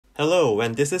Hello,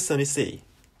 and this is Sonnyc.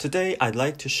 Today I'd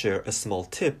like to share a small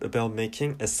tip about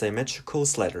making a symmetrical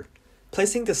slider.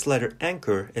 Placing the slider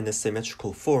anchor in a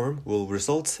symmetrical form will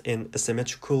result in a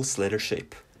symmetrical slider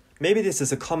shape. Maybe this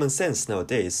is a common sense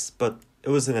nowadays, but it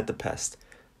wasn't at the past.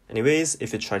 Anyways,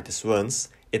 if you try this once,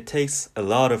 it takes a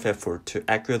lot of effort to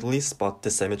accurately spot the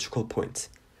symmetrical point.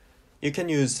 You can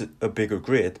use a bigger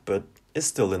grid, but it's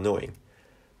still annoying.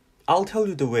 I'll tell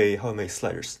you the way how I make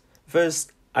sliders.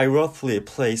 First, I roughly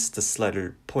place the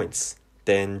slider points,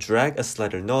 then drag a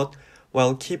slider knot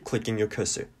while keep clicking your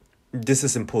cursor. This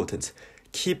is important.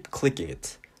 Keep clicking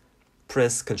it.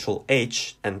 Press Ctrl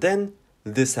H and then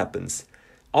this happens.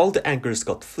 All the anchors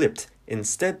got flipped,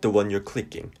 instead the one you're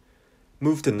clicking.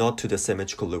 Move the knot to the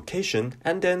symmetrical location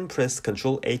and then press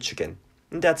Ctrl H again.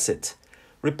 And that's it.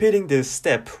 Repeating this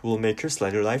step will make your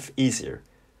slider life easier.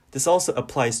 This also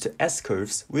applies to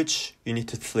S-curves, which you need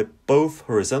to flip both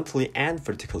horizontally and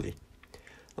vertically.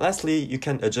 Lastly, you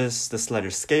can adjust the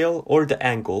slider scale or the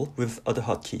angle with other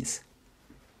hotkeys.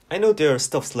 I know there are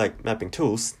stuffs like mapping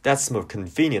tools, that's more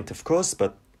convenient of course,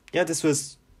 but yeah, this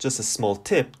was just a small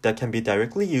tip that can be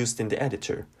directly used in the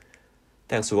editor.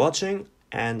 Thanks for watching,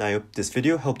 and I hope this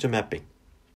video helped your mapping.